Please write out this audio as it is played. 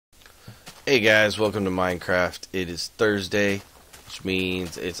Hey guys, welcome to Minecraft. It is Thursday, which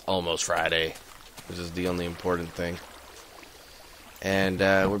means it's almost Friday, which is the only important thing. And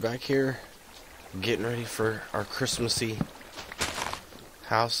we're back here getting ready for our Christmassy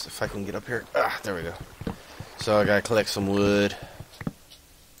house. If I can get up here. There we go. So I gotta collect some wood.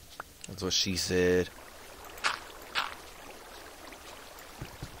 That's what she said.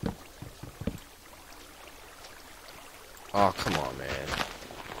 Oh, come on, man.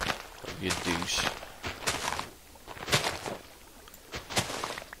 You douche.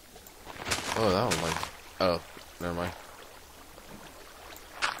 Oh, that one like... Oh, never mind.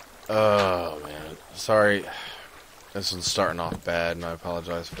 Oh, man. Sorry. This one's starting off bad, and I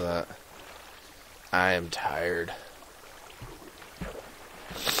apologize for that. I am tired.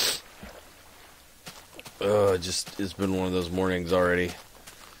 It's been one of those mornings already.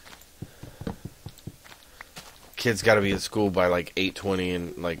 Kids gotta be at school by like 8:20,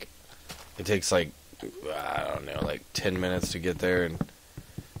 and like it takes like, I don't know, like 10 minutes to get there, and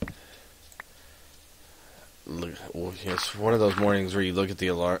look, well, it's one of those mornings where you look at the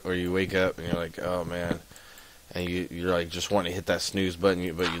alarm, or you wake up and you're like, oh man, and you're like just wanting to hit that snooze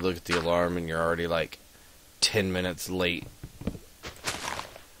button, but you look at the alarm and you're already like 10 minutes late.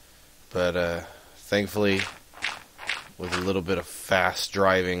 But thankfully, with a little bit of fast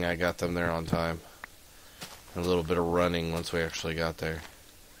driving, I got them there on time. And a little bit of running once we actually got there.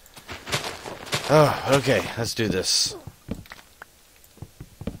 Oh, okay, let's do this.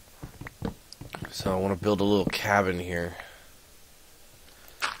 So I want to build a little cabin here.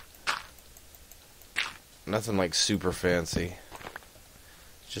 Nothing like super fancy.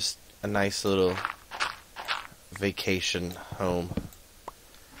 Just a nice little vacation home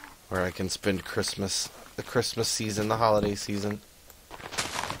where I can spend the Christmas season, the holiday season.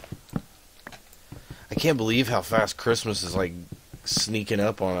 I can't believe how fast Christmas is like sneaking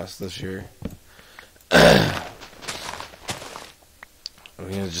up on us this year. I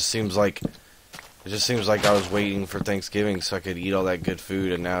mean, it just seems like I was waiting for Thanksgiving so I could eat all that good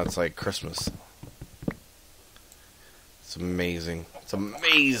food, and now it's like Christmas. It's amazing. It's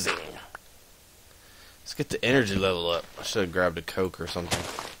amazing. Let's get the energy level up. I should have grabbed a Coke or something.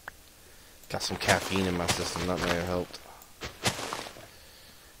 Got some caffeine in my system. That may have helped.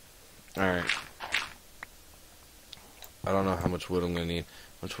 Alright. I don't know how much wood I'm going to need.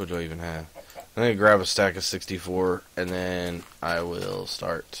 How much wood do I even have? I'm going to grab a stack of 64, and then I will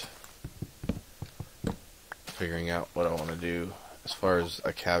start figuring out what I want to do as far as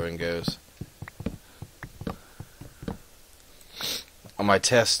a cabin goes. On my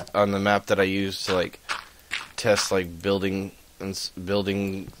test, on the map that I used to like test like building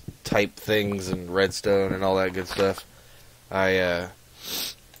type things and redstone and all that good stuff, I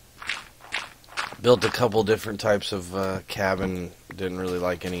built a couple different types of cabin. Didn't really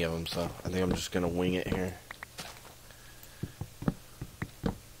like any of them, so I think I'm just gonna wing it here.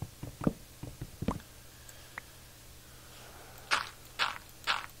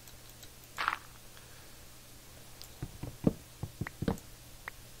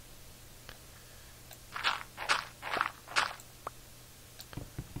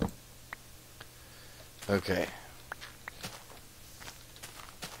 Okay.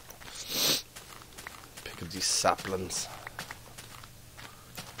 Pick up these saplings.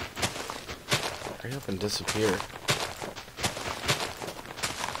 Hurry up and disappear. We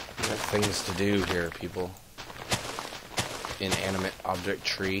got things to do here, people. Inanimate object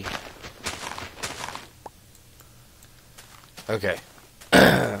tree. Okay.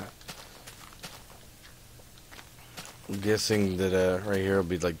 I'm guessing that right here will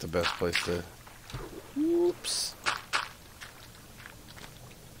be like the best place to... Whoops.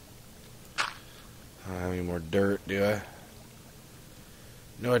 I don't have any more dirt, do I?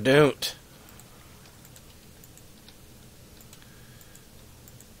 No, I don't.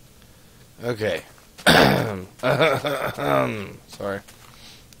 Okay. Sorry.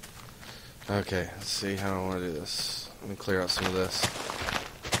 Okay, let's see how I want to do this. Let me clear out some of this.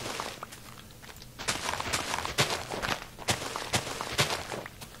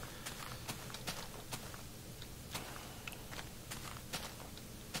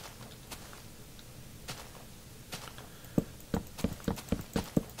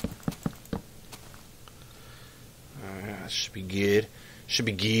 Should be good. Should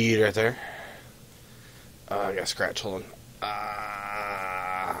be good right there. I got a scratch. Hold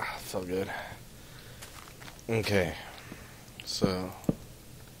on. Felt good. Okay. So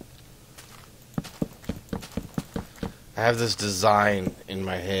I have this design in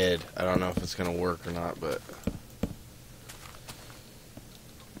my head. I don't know if it's gonna work or not, but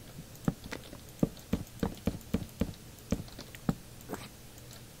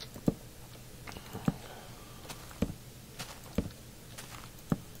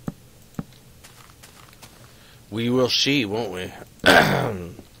We will see, won't we? I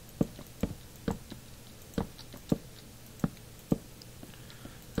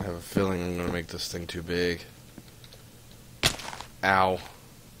have a feeling I'm going to make this thing too big. Ow.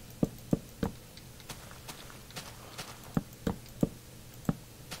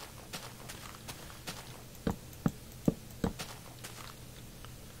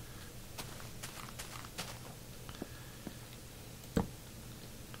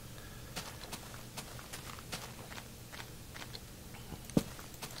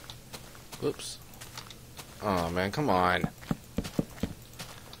 Whoops. Oh man, come on.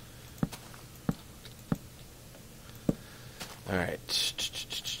 Alright.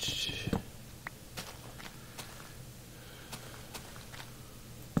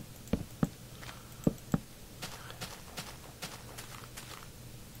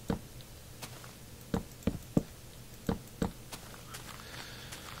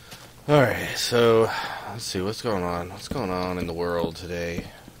 Alright, so let's see what's going on. What's going on in the world today?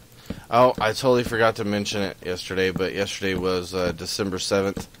 Oh, I totally forgot to mention it yesterday, but yesterday was December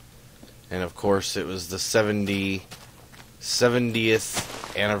 7th. And of course, it was the 70th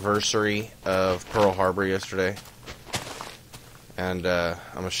anniversary of Pearl Harbor yesterday. And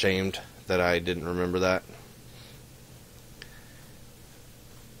I'm ashamed that I didn't remember that.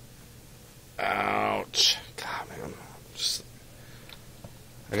 Ouch. God, man.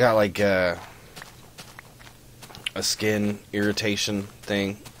 I got like a skin irritation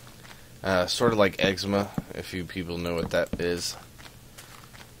thing. Sort of like eczema, if you people know what that is.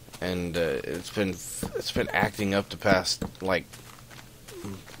 And it's been acting up the past like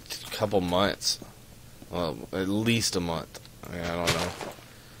couple months. Well, at least a month. I mean,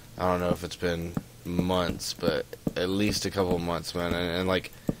 I don't know if it's been months, but at least a couple months, man. And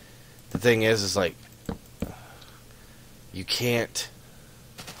like the thing is like you can't,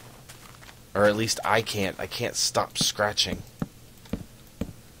 or at least I can't stop scratching.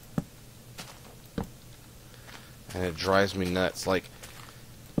 And it drives me nuts. Like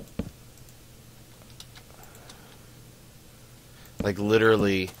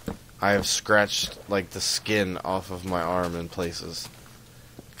literally, I have scratched like the skin off of my arm in places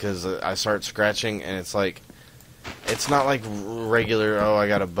because I start scratching, and it's like, it's not like regular, oh, I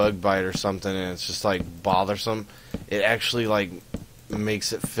got a bug bite or something, and it's just like bothersome. It actually like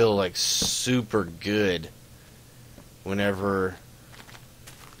makes it feel like super good whenever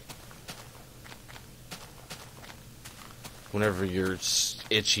you're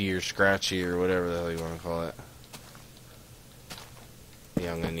itchy or scratchy or whatever the hell you want to call it.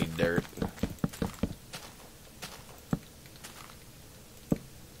 Yeah, I'm gonna need dirt.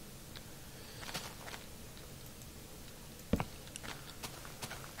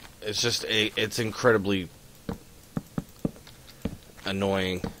 It's just it's incredibly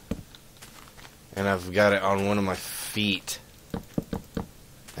annoying, and I've got it on one of my feet,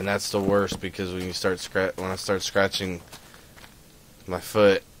 and that's the worst because when I start scratching my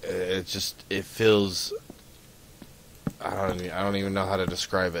foot, it feels, I don't even know how to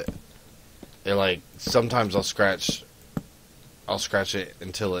describe it. It like, sometimes I'll scratch it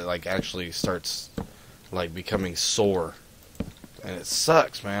until it like actually starts like becoming sore, and it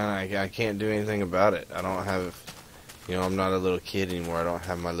sucks, man. I can't do anything about it. I don't have, I'm not a little kid anymore. I don't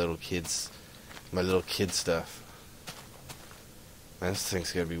have my little kid stuff. Man, this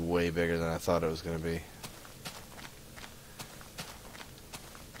thing's gonna be way bigger than I thought it was gonna be.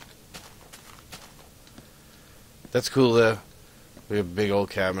 That's cool though. We have a big old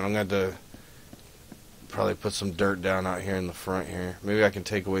cabin. I'm going to have to probably put some dirt down out here in the front here. Maybe I can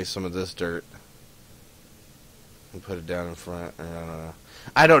take away some of this dirt and put it down in front. Or I don't know.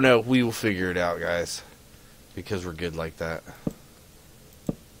 I don't know. We will figure it out, guys. Because we're good like that.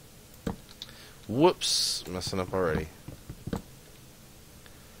 Whoops. Messing up already.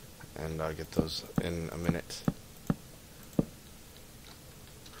 And I'll get those in a minute.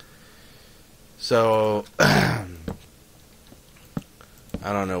 So, I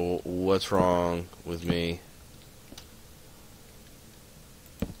don't know what's wrong with me.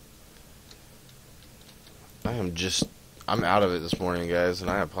 I'm out of it this morning, guys,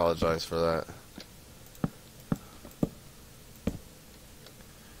 and I apologize for that.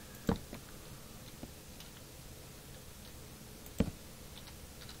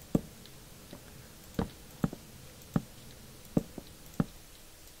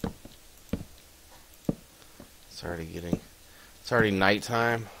 It's already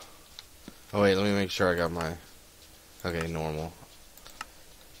nighttime. Oh wait, let me make sure I got my, okay, normal.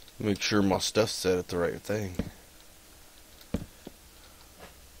 Make sure my stuff's set at the right thing.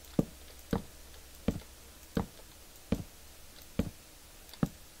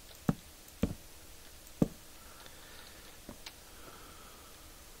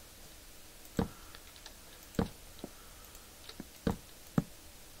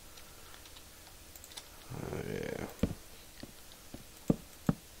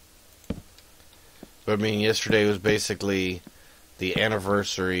 But I mean, yesterday was basically the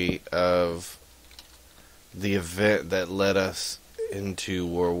anniversary of the event that led us into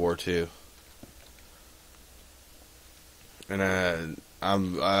World War II. And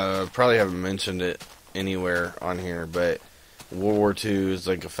I probably haven't mentioned it anywhere on here, but World War II is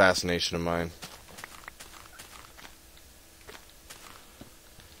like a fascination of mine.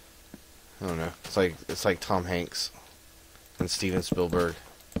 I don't know. It's like Tom Hanks and Steven Spielberg,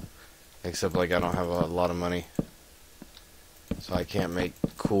 except like I don't have a lot of money, so I can't make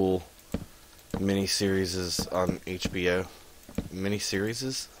cool mini-series on HBO. Mini-series?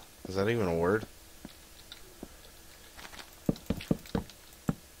 Is that even a word?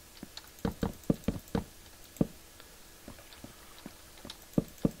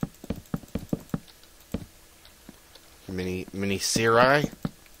 Mini-series?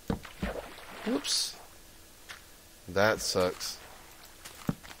 Whoops. That sucks.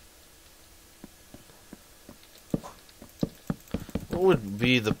 What would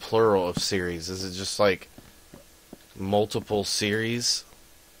be the plural of series? Is it just like multiple series?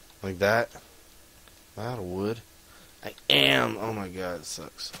 Like that? Am I out of wood? I am! Oh my god, it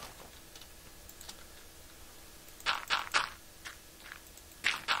sucks.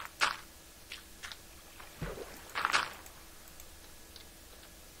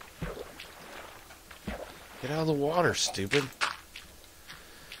 Get out of the water, stupid.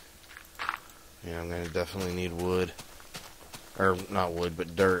 Yeah, I'm gonna definitely need wood. Or, not wood,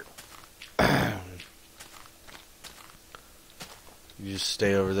 but dirt. You just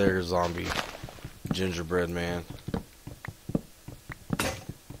stay over there, zombie gingerbread man.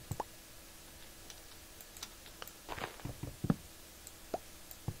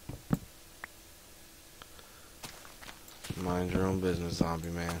 Mind your own business, zombie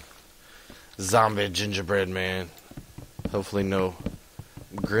man. Zombie gingerbread man. Hopefully no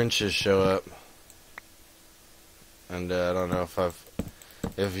Grinches show up. And I don't know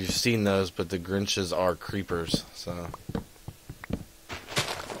if you've seen those, but the Grinches are creepers, so.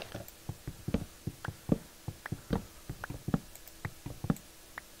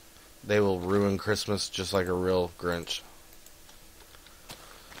 They will ruin Christmas just like a real Grinch.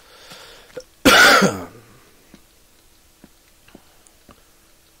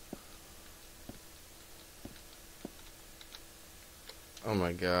 Oh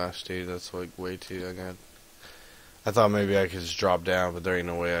my gosh, dude, that's like way too. I thought maybe I could just drop down, but there ain't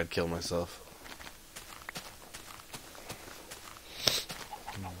no way I'd kill myself.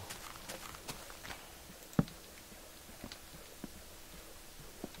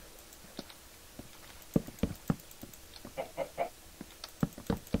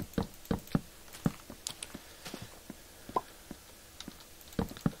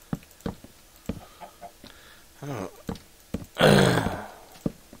 Oh.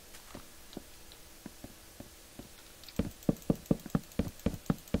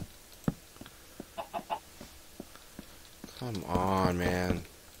 Come on, man.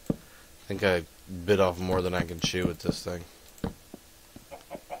 I think I bit off more than I can chew with this thing.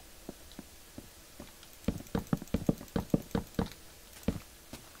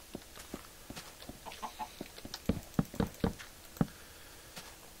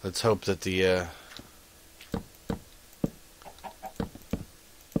 Let's hope that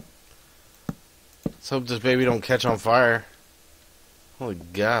let's hope this baby don't catch on fire. Holy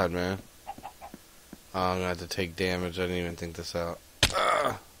God, man. Oh, I'm gonna have to take damage. I didn't even think this out.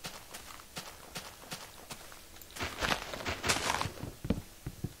 Ugh.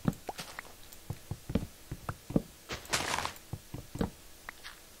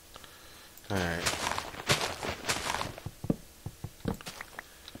 Alright.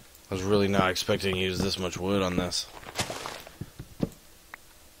 I was really not expecting to use this much wood on this.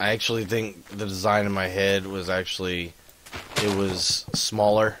 I actually think the design in my head was it was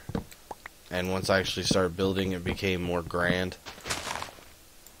smaller. And once I actually started building, it became more grand.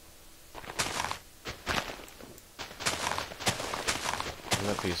 Where'd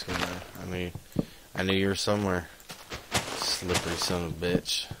that piece go there? I knew you were somewhere. Slippery son of a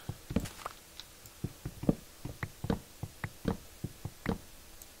bitch.